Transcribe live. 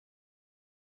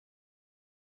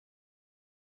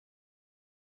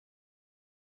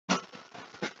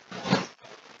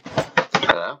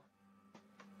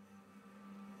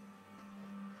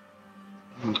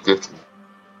50.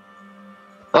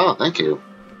 Oh, thank you.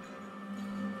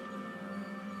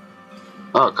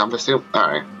 Oh, compass too?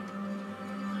 Alright.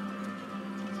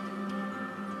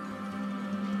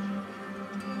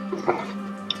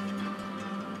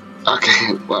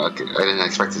 Okay, well, okay. I didn't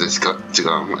expect this to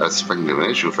go. I was expecting to be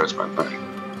an issue first, but alright.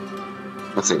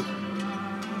 Let's see.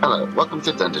 Hello, welcome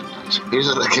to Dungeon Match. Here's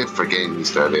a gift for getting you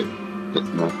started.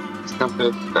 It's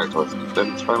comfort, back towards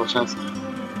the final chance.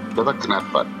 Good luck and have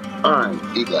fun.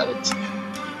 Alright, you got it.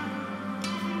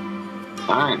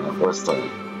 Alright, now let's start.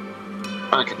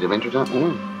 Alright, can you introduce?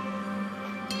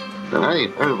 Hi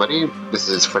everybody, this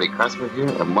is Freddy Crosper here,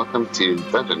 and welcome to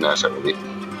Dungeon Dash, I believe.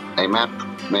 A map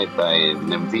made by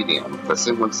Nvidia, the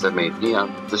same ones that made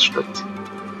Neon District.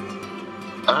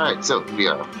 Alright, so here we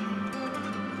are.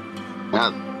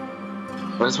 Now,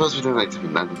 what am I supposed to be doing, like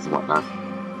different dungeons and whatnot?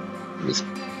 Let me just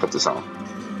put this on.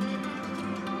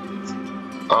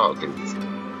 Oh, okay.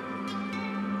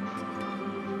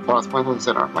 Well, it's pointing to the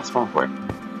center, my spawn point.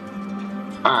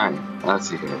 Alright, let's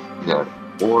see here. We got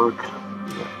org,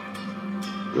 we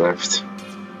got left,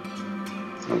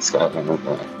 and skyline like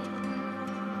that.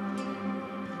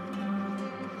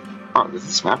 Oh, does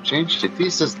this map change? Did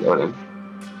these just load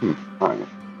in? Alright.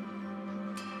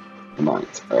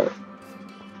 Mind. Alright.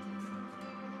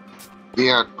 The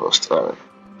outpost. Alright.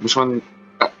 Which one?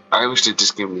 I wish they'd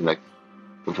just give me, like,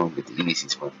 which one would get the easy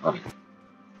spot. Alright.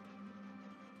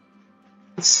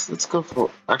 Let's go for.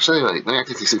 Actually, like, let me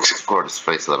actually explore this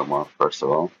place a little more, first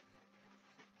of all.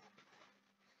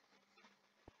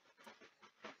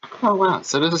 Oh wow,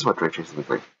 so this is what tree trees look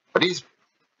like. Are these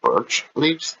birch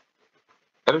leaves?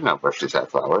 I didn't know birch trees had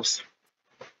flowers.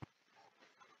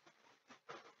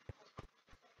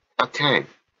 Okay.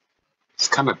 It's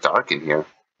kind of dark in here.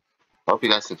 Hope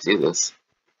you guys can see this.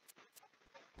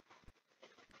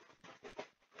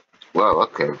 Whoa,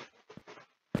 okay.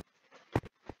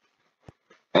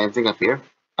 Anything up here?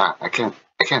 Ah, I can't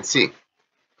see.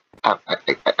 I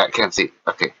can't see.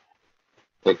 Okay.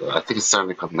 There you go. I think it's starting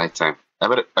to become nighttime. I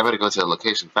better go to the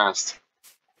location fast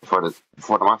before the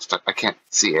monster. I can't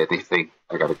see anything.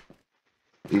 We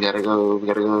gotta go.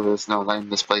 There's no light in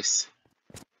this place.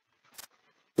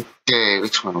 Okay,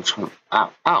 which one?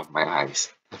 Ow, my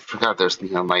eyes. I forgot there's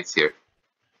neon lights here.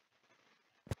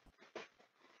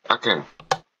 Okay.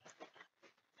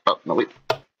 Oh, no, wait.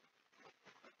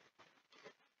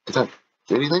 Did that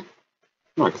do anything?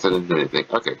 No, I guess I didn't do anything.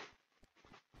 Okay.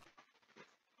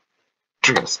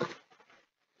 Triggers.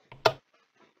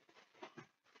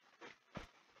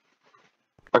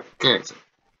 Okay. So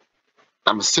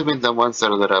I'm assuming the ones that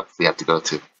are lit up we have to go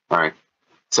to. Alright.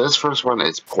 So this first one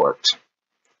is port.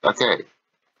 Okay.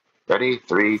 Ready?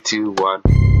 3, 2, 1.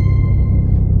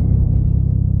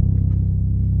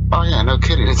 Oh yeah, no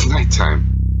kidding, it's nighttime.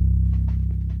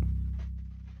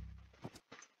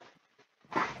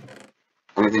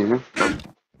 Anything here? No.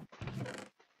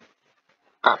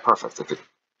 Ah, perfect. Okay.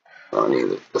 I don't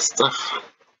need the stuff.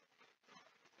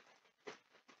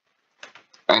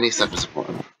 Any stuff is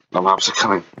important. No mobs are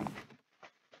coming.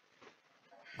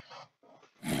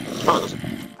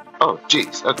 Oh,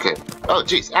 jeez. Okay. Oh,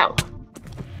 jeez. Ow.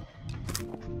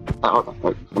 Oh, hold on.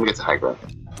 Wait. Let me get to high ground.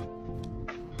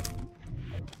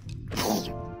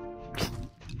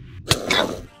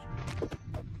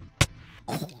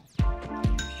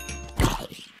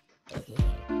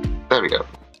 There we go.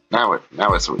 Now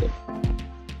it's good.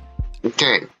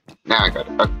 Okay. Now I got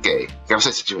it. Okay. I'm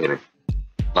so situated.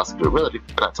 Lost of durability,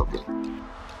 but that's okay.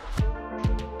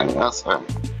 Anything else? Alright.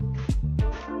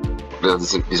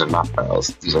 These are not files.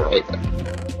 These are right.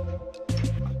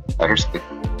 Here's something.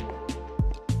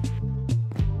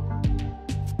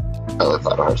 Oh, I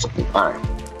thought I heard something. Alright.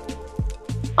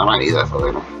 I might need that for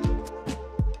later.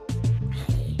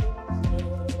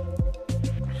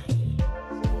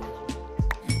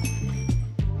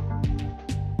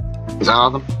 Is that all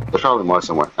of them? There's probably more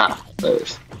somewhere. Ah, there it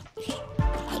is.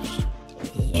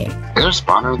 Is there a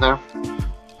spawner there?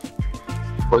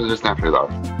 Or is it just naturally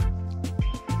dark?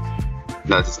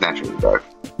 No, it's just naturally dark.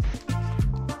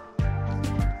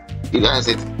 You guys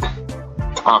need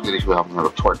to obviously help me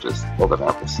with torches. Golden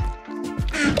apples.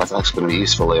 That's actually going to be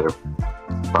useful later.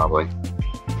 Probably.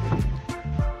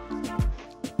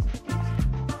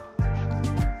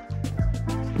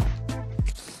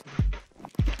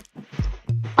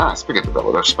 Ah, speaking of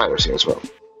the there's spiders here as well.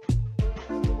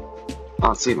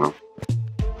 Oh, see, no.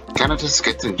 Can I just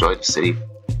get to enjoy the city?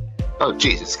 Oh,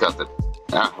 jeez, it's skeleton.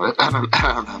 I don't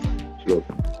know. Good.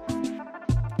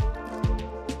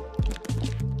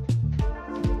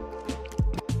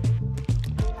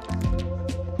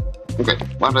 Okay,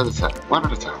 one at a time. One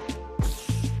at a time.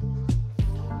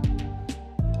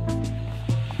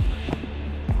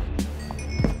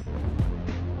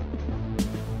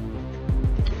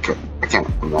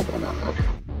 I'm not going out. Okay.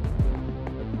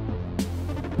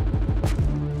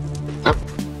 Yep.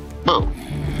 Oh.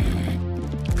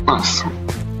 Awesome.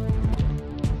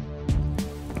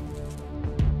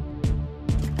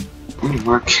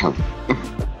 More kill.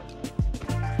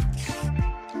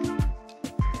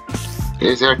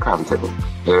 Here's your crafting table.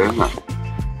 There is none.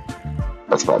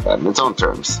 That's my bad in its own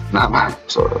terms, not mine,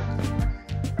 sort of.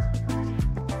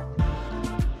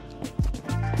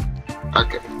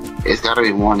 Okay, it's gotta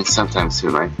be morning sometime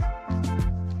soon, right?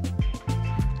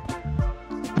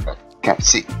 I can't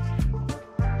see.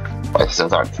 Why it's so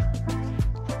dark?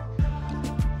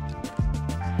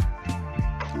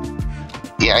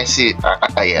 Yeah, I see.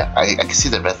 Yeah, I can see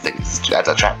the red things at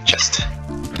the trap chest.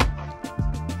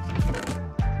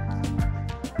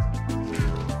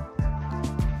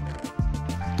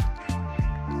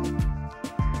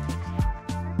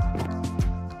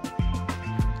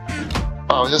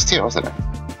 Oh, it was just here, wasn't it?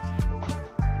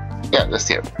 Yeah, just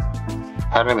here.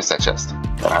 How did I miss that chest?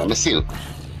 I miss you.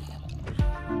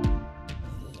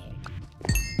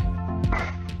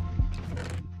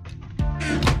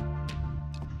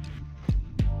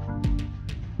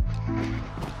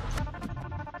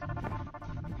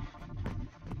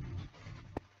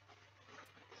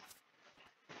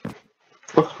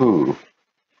 Woohoo!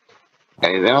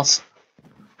 Anything else?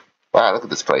 Wow, look at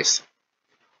this place.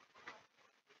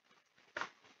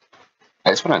 I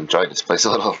just want to enjoy this place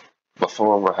a little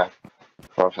before we're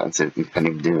offensive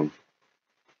impending doom.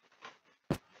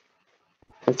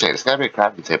 Okay, there's gotta be a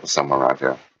crafting table somewhere around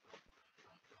here.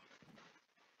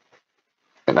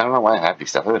 And I don't know why I have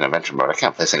these stuff. I'm in adventure mode. I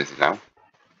can't place anything now.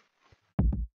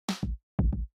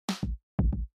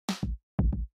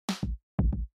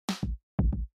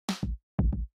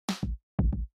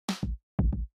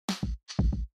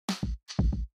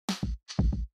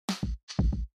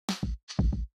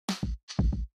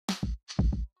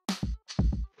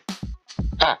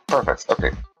 Ah, perfect. Okay.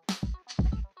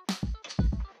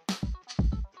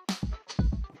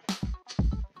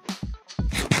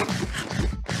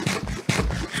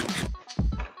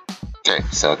 Okay,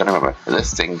 so I gotta remember,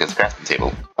 this thing is a crafting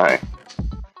table. Alright.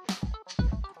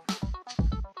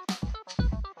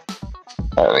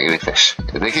 Alright, they give me fish.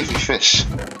 They give me fish.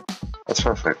 That's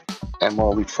perfect. And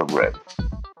more wheat for bread.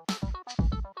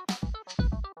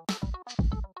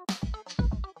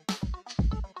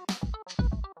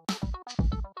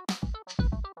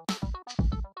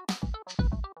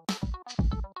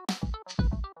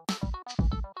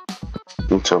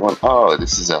 Oh,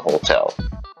 this is a hotel.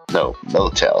 No,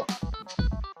 motel.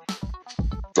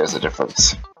 There's a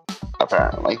difference.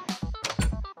 Apparently.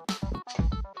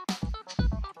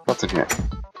 What's in here?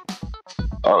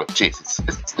 Oh, jeez,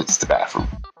 it's the bathroom.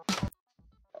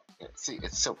 See,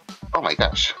 it's so... Oh my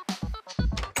gosh.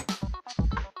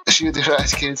 Shoot your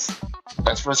eyes, kids.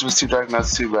 At first it was too dark, now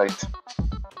it's too bright.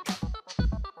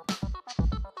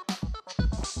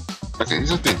 Okay,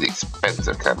 these are the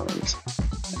expensive cameras.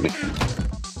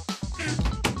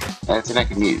 Anything I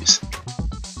can use.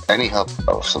 Any help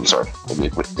of some sort would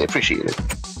be appreciated.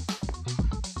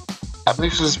 I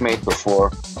believe this was made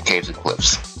before Caves and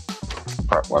Cliffs,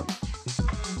 Part 1.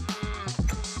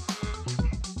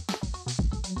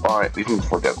 Alright, even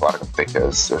before the aquatic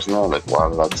because there's no like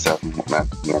waterlogged stuff and whatnot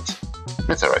yet.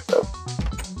 It's alright though.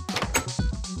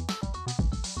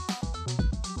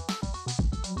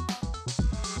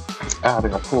 Ah, they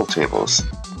got pool tables.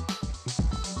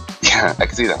 Yeah, I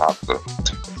can see the hop though.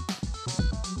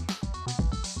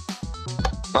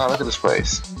 Wow, look at this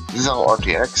place. This is all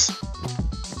RTX.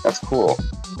 That's cool.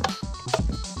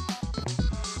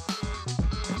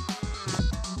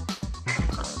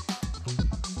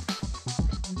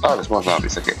 Oh, there's more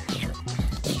zombies, okay.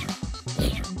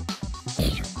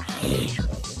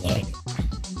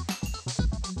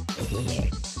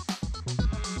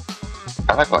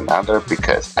 I'm not going down there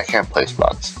because I can't place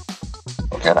blocks.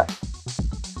 Okay,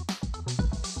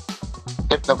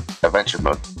 Yep, nope, adventure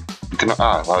mode. You can,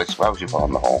 why would you fall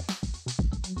in the hole?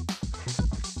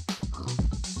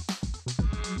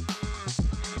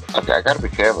 Okay, I gotta be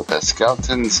careful because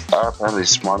skeletons are apparently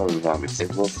smarter than zombies. They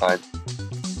will find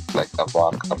like a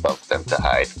block above them to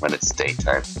hide when it's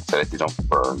daytime so that they don't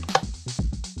burn.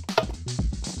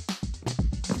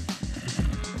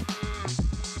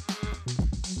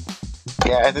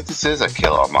 Yeah, I think this is a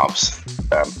kill all mobs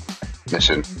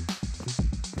mission.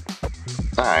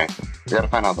 Alright, we gotta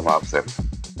find all the mobs then.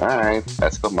 Alright,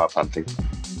 let's go mob hunting.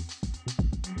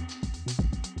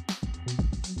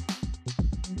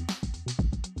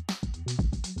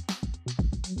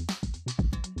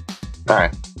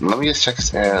 Alright, let me just check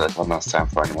this area like one last time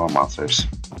for any more monsters.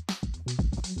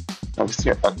 Oh, just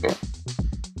here, okay.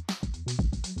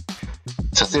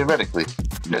 So theoretically,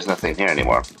 There's nothing here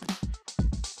anymore.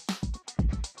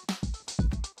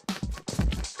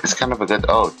 It's kind of a good...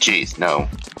 Oh, jeez, no.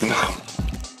 No.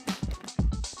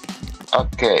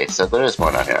 Okay, so there is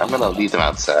more down here. I'm gonna leave them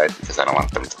outside because I don't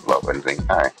want them to blow up or anything.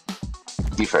 Alright.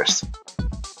 You first.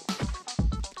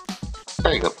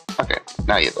 There you go. Okay,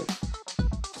 now you then.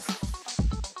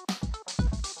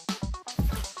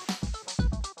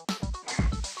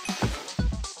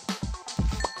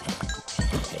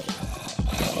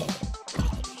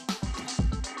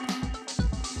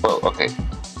 Whoa, okay.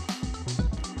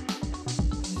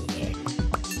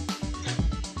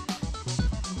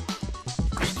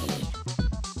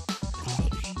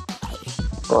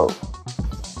 Whoa.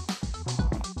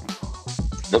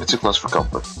 A little too close for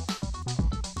comfort.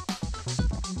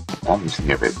 I'm using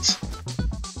your boots.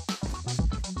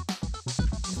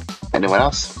 Anyone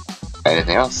else?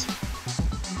 Anything else?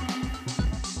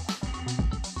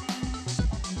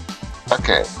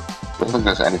 Okay. I don't think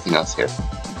there's anything else here.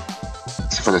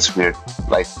 Except for this weird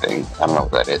light thing. I don't know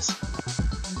what that is.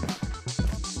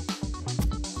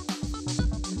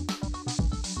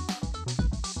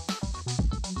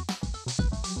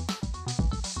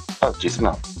 Oh, jeez,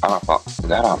 no. I'm not fault. Is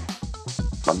that on?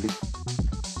 1D?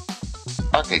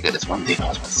 Okay, good. It's 1D. I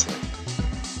was about to say.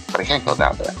 But I can't go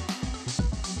down there.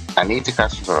 I need to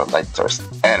craft some sort of light source,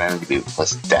 and I need to be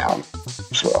placed down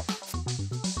as well.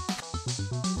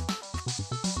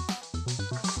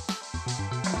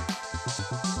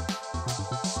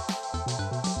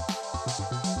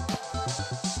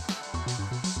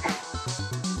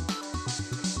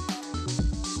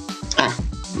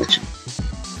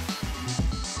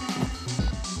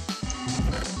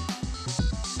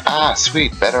 Ah,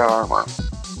 sweet, better armor.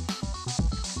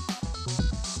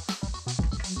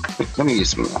 Let me use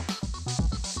some of that.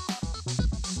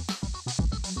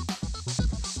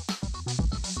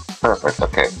 Perfect,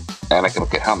 okay. And I can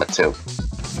look at helmet too.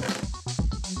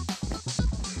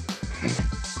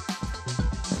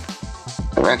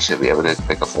 Eventually I'll be able to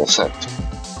pick a full set.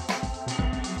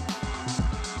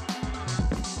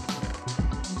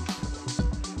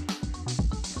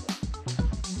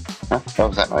 Huh? What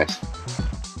was that noise?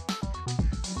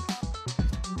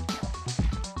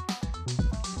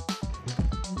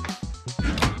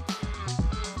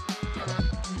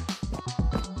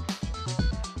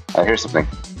 I hear something.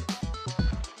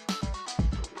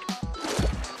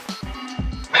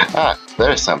 Ah,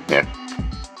 there's some here.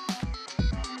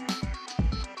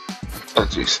 Oh,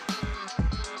 jeez.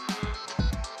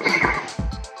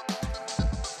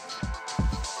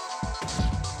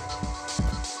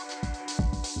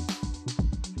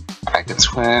 I can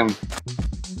swim.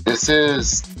 This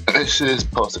is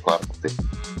post-aquatic.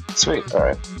 Sweet,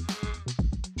 alright.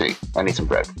 Gee, I need some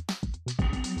bread.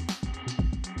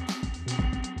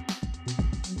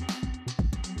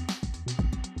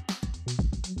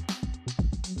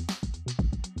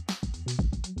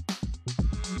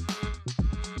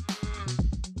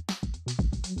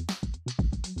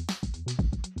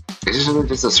 Is this really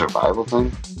just a survival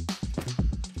thing?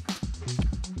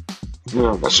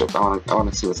 No, that ship. I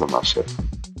wanna see what's on that ship.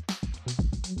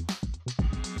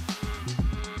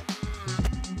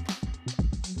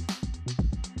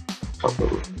 Oh,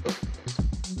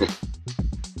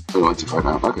 we went too far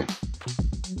down. Okay.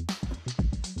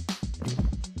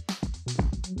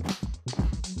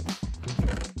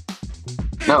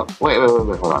 No, wait,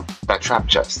 hold on. That trap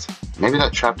chest. Maybe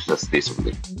that trap chest needs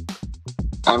something.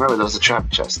 I remember there was a trap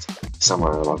chest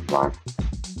somewhere along the line.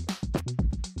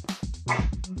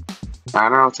 I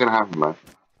don't know what's gonna happen, but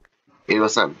hey,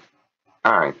 listen.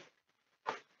 Alright.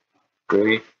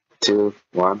 3, 2,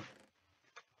 1.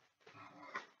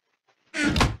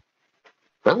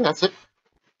 Really? That's it?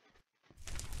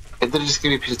 It did just give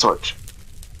me a piece of torch.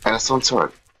 And a stone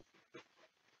sword.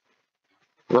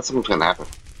 That's something's gonna happen.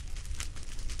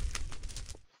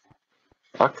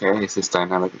 Okay, is this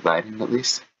dynamic lighting at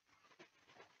least?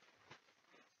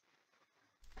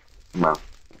 No.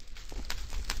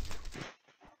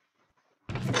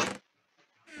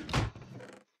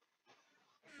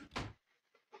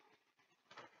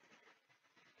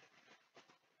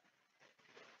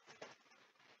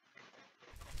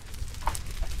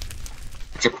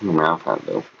 I kept putting my mouth out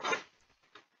though.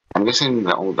 I'm guessing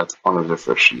that that's only there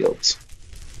for shields.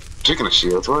 Speaking of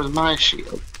shields, where's my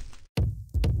shield?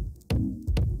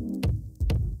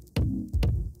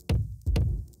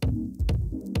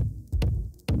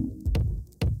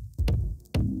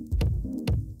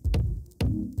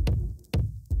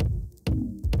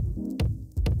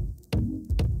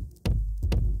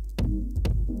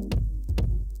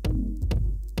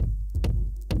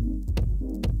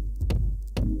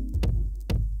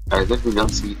 I literally don't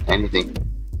see anything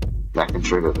that can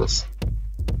trigger this.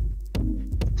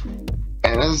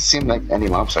 And it doesn't seem like any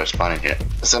mobs are spawning here.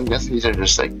 So I'm guessing these are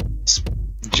just like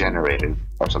generated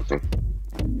or something.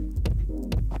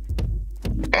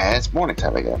 And it's morning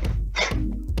time again.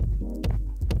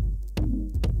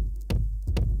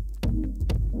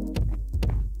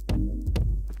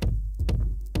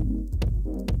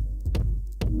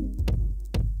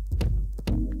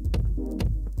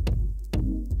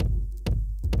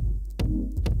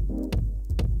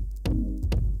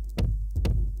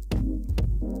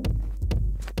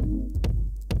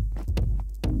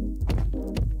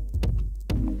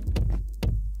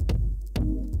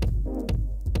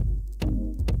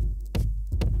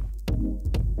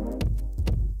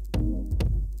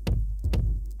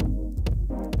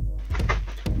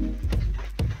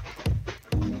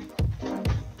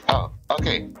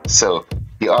 Okay, so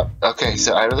okay,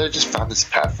 so I really just found this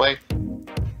pathway,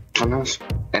 and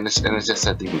it's just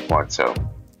a demon port, so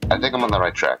I think I'm on the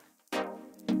right track.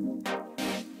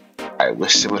 I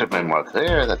wish it would have been more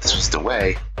clear that this was the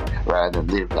way, rather than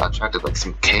leaving out track to like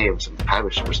some cave or some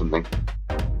pirate ship or something.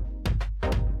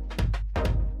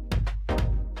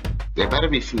 There better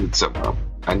be food somehow.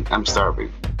 I'm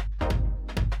starving.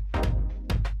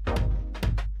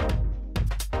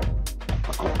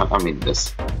 I mean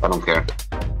this. I don't care.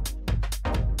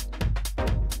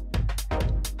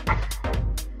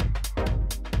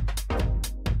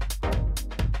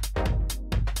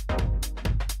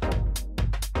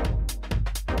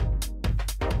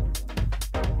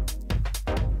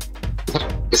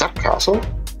 Is that a castle?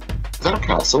 Is that a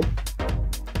castle?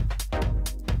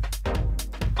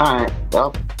 Alright,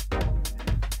 well.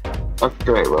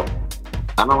 Okay, well.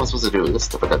 I don't know what I'm supposed to do with this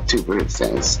stuff. I got 2 green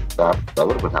stands. That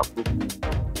would have been helpful.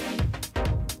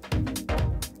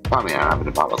 I mean, I don't have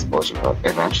any bottle explosion, but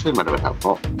eventually it might have been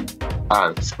helpful.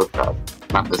 Split path.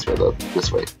 Not this way though,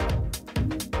 this way.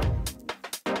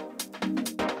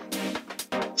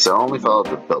 So only follow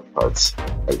the built parts,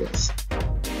 I guess.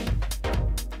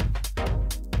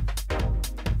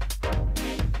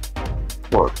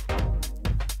 Or,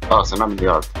 oh, so I'm in the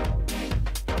yard.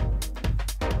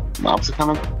 Mobs are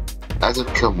coming? I have to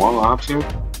kill more mobs here?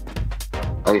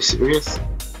 Are you serious?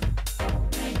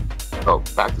 Oh,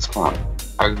 back to spawn.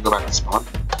 I can go back to spawn?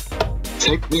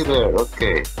 Take me there,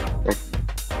 okay.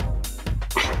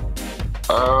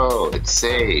 Oh, it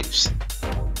saves.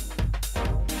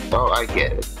 Oh, I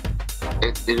get it.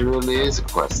 It really is a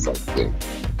quest like thing.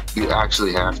 You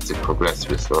actually have to progress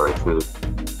to restore food.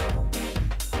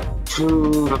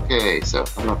 Food, okay, so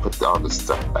I'm gonna put all this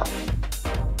stuff back.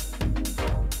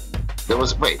 There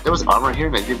was armor here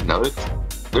and I didn't know it?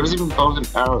 There was even bows and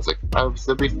arrows, like I was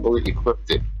literally fully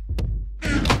equipped it.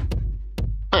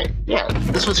 Wait, yeah,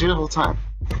 this was here the whole time.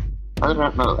 I did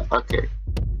not know that, okay.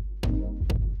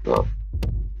 Well,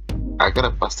 I got a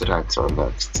busted iron sword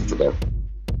next to them.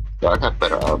 So I got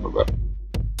better armor, but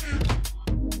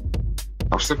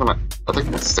I think I'm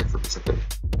gonna stick to this, I think.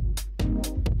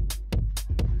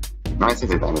 I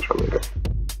think the damage for later.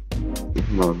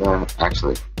 Even though that,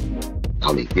 actually,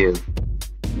 I'll need you.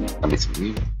 I'll need some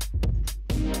you.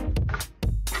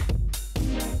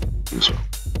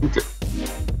 Okay.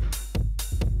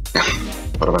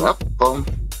 What about that? Boom.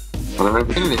 Whatever.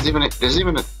 There's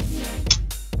even a.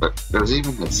 But there's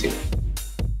even let's see.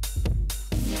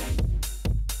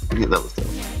 I need levels though.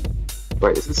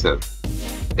 Wait, is this a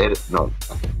edit? No.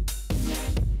 Okay.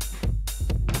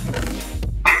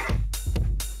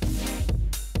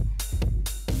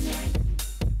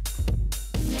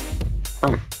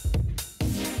 Alright.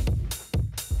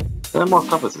 There are more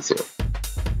compasses here.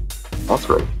 That's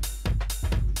great.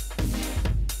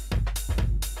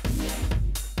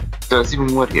 There's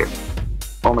even wood here.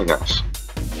 Oh my gosh.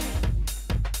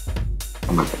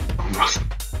 Oh my god.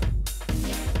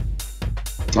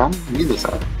 I don't need this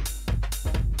item.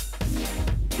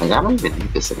 Like, I don't even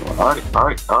need this anymore. I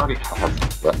already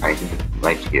have what I need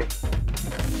right here.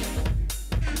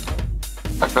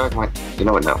 I feel like you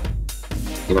know what, no.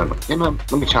 You know,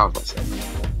 let me challenge myself.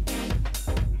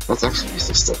 Let's actually use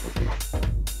this stuff right here.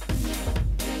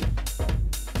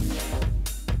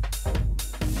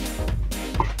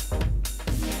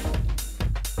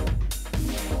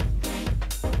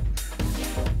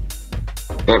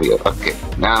 There we go. Okay,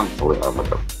 now I'm fully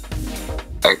armored up.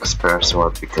 I got a spare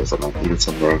sword because I might need it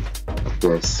someday. Like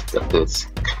this, got this.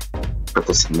 Put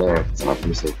this in there because I might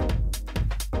use it.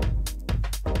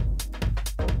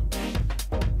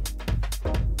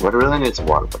 What I really need is a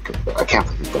water bucket, but I can't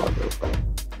put it down there.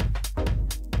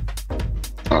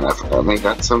 And I finally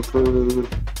got some food.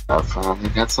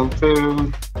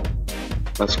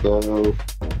 Let's go.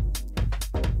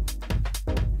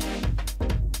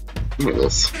 Give me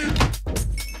this.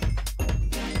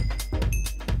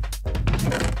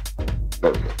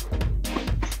 There we go.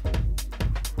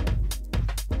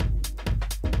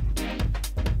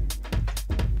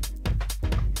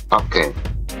 Okay,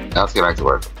 now let's get back to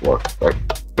work. Right.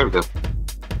 There we go.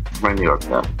 We're in New York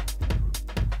now.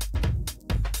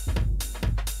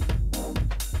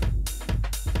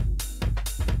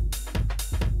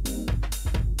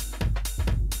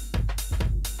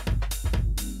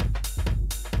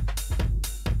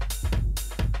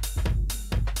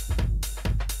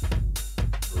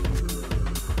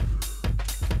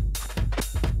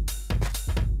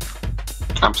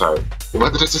 I'm sorry,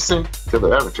 what did I just say? To the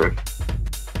Ravager?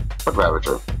 What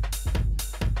Ravager?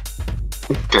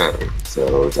 Okay,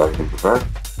 so is everything prepared?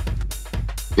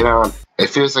 You know, it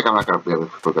feels like I'm not going to be able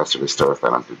to progress to restore if I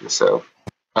don't do this, so...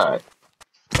 Alright.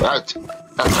 That's the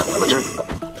Ravager.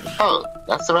 Oh,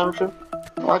 that's the Ravager?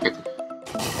 Well,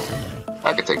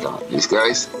 I could take on these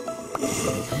guys.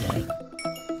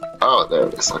 Oh, there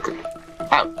it is, okay.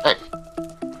 Oh, hey.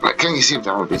 Can you see if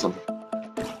I want to do something?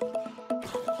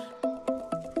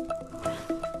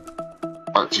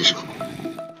 Oh, jeez.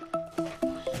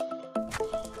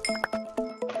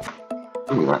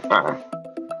 Alright.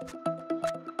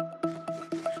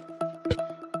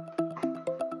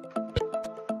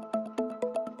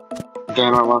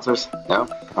 Getting more monsters? No?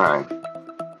 Alright.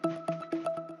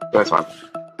 That's fine.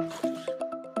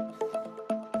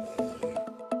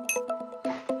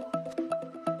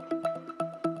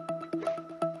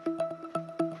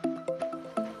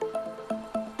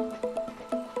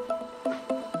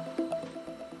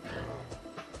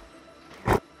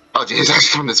 Oh, geez, I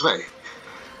should come this way.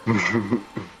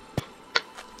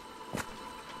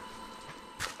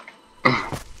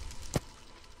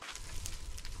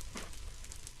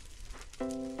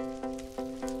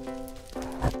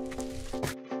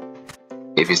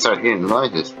 If you start hearing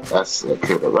noises, that's a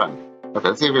clear to run. Okay,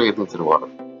 let's see if we get into the water.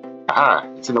 Aha,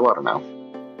 it's in the water now.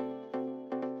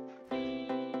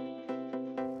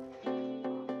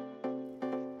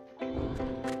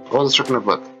 Hold the circle of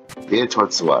look. Lead it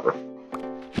towards the water.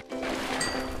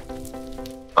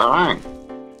 Alright.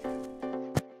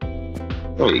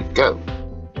 There you go.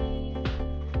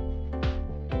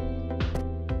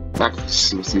 Next,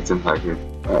 see what's inside here.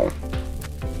 Alright.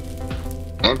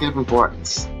 Anything of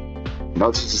importance?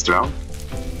 Notice his throne?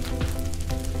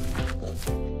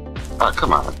 Oh,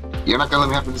 come on. You're not gonna let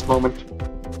me have this moment?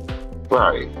 Where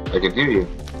are you? I can hear you.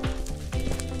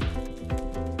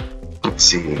 Let's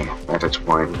see. Vantage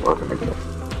point. What can I do?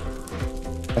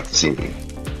 Let's see.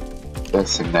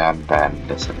 This and that,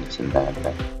 this and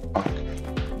that. Okay.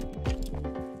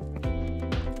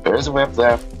 There's a way up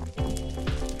there.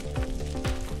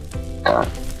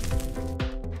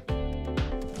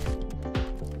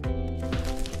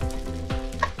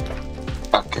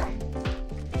 Okay.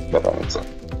 That makes sense.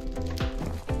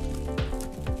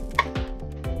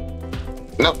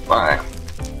 Nope, alright.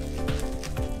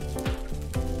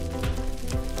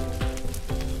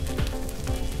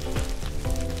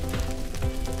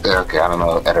 Okay, I don't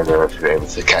know, editor, if you're able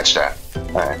to catch that.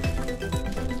 Alright.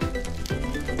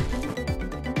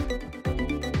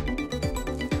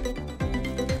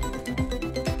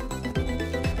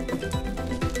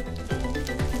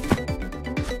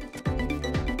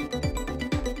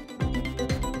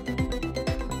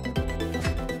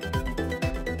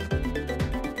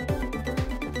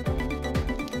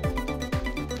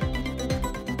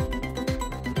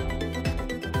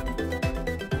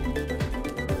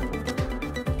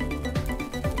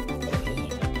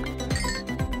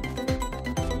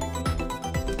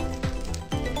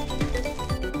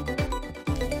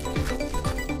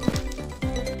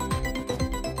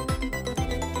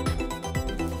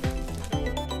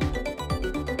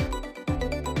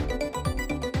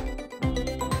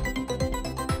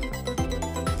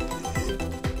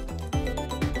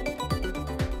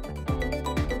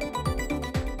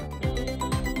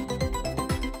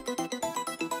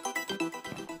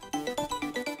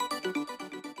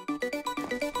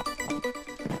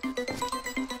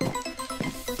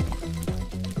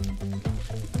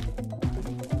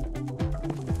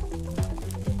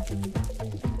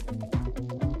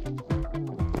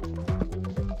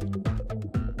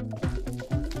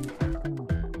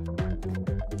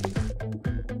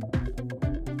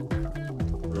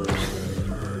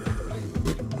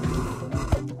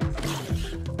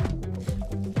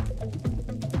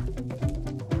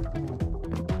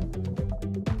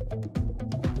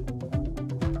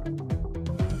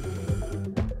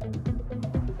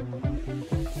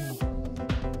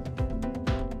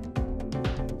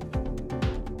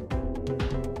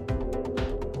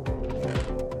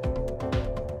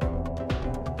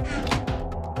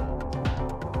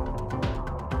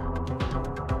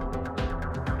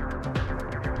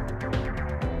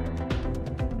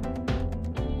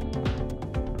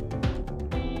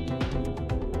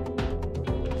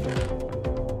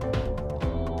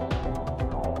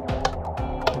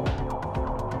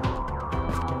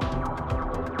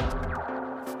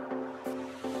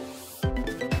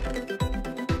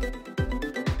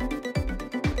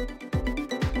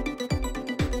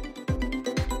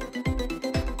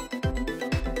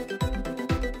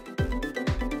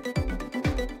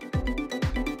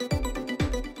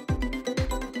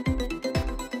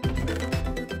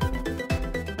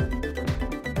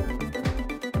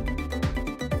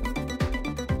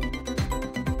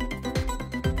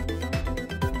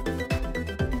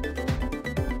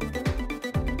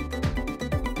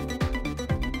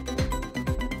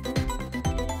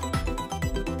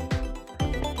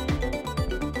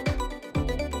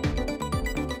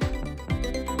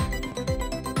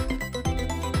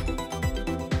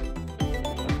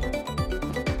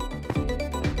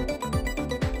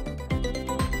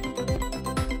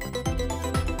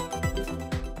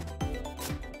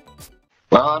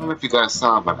 Well, I don't know if you guys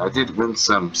saw, but I did win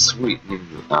some sweet new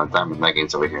diamond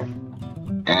leggings over here.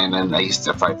 And then I used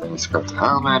to fight the unscripted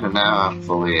helmet, and now I'm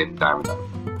fully in diamond.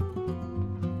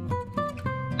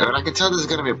 And I can tell this is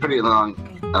going to be a pretty long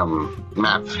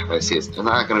map. I see it's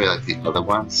not going to be like the other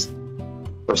ones.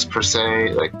 Per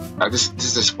se, like this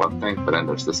is just one thing, but then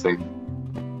there's this thing.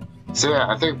 So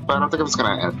yeah, but I don't think I'm just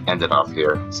gonna end it off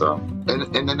here. So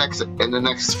in the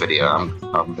next video,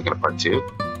 I'm thinking of part 2.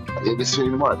 This will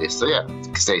be more of these. So yeah,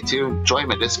 stay tuned. Join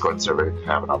my Discord server if you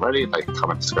haven't already. Like,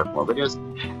 comment, subscribe for more videos,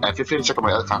 and feel free to check out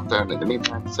my other content in the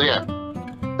meantime. So yeah,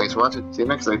 thanks for watching. See you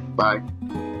next time. Bye.